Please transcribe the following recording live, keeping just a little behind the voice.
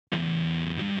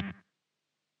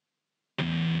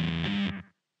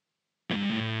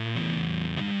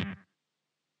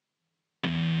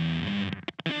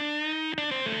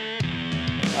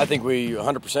I think we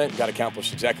 100% got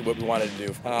accomplished exactly what we wanted to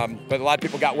do. But a lot of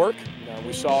people got work.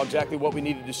 We saw exactly what we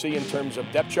needed to see in terms of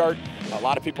depth chart. A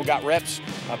lot of people got reps,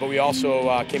 but we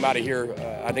also came out of here,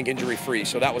 I think, injury-free.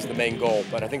 So that was the main goal.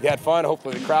 But I think they had fun.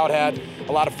 Hopefully the crowd had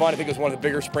a lot of fun. I think it was one of the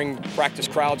bigger spring practice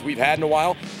crowds we've had in a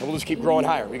while. And we'll just keep growing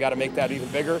higher. We got to make that even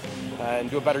bigger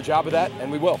and do a better job of that,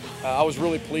 and we will. I was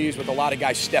really pleased with a lot of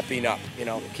guys stepping up. You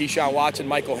know, Keyshawn Watson,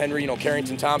 Michael Henry,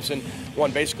 Carrington Thompson won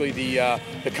basically the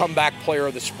comeback player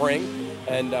of the spring,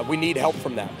 and we need help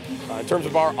from that. In terms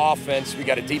of our offense, we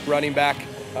got a deep running back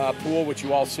pool, which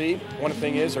you all see. One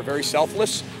thing is they're very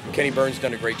selfless. Kenny Burns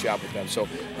done a great job with them. So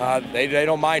they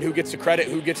don't mind who gets the credit,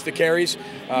 who gets the carries.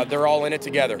 They're all in it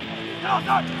together.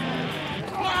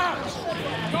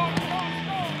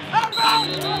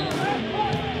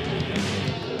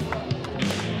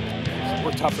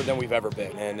 We're tougher than we've ever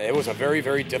been, and it was a very,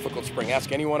 very difficult spring.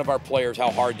 Ask any one of our players how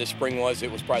hard this spring was.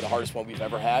 It was probably the hardest one we've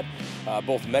ever had,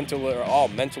 both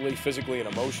mentally, physically, and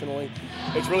emotionally.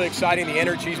 It's really exciting. The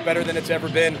energy's better than it's ever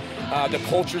been. The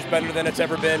culture's better than it's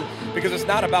ever been, because it's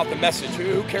not about the message.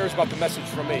 Who cares about the message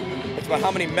from me? It's about how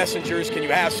many messengers can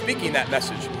you have speaking that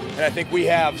message. And I think we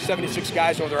have 76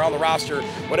 guys, whether they're on the roster,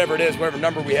 whatever it is, whatever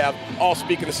number we have, all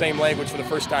speaking the same language for the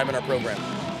first time in our program.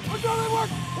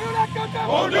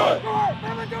 We'll do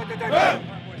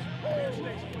it!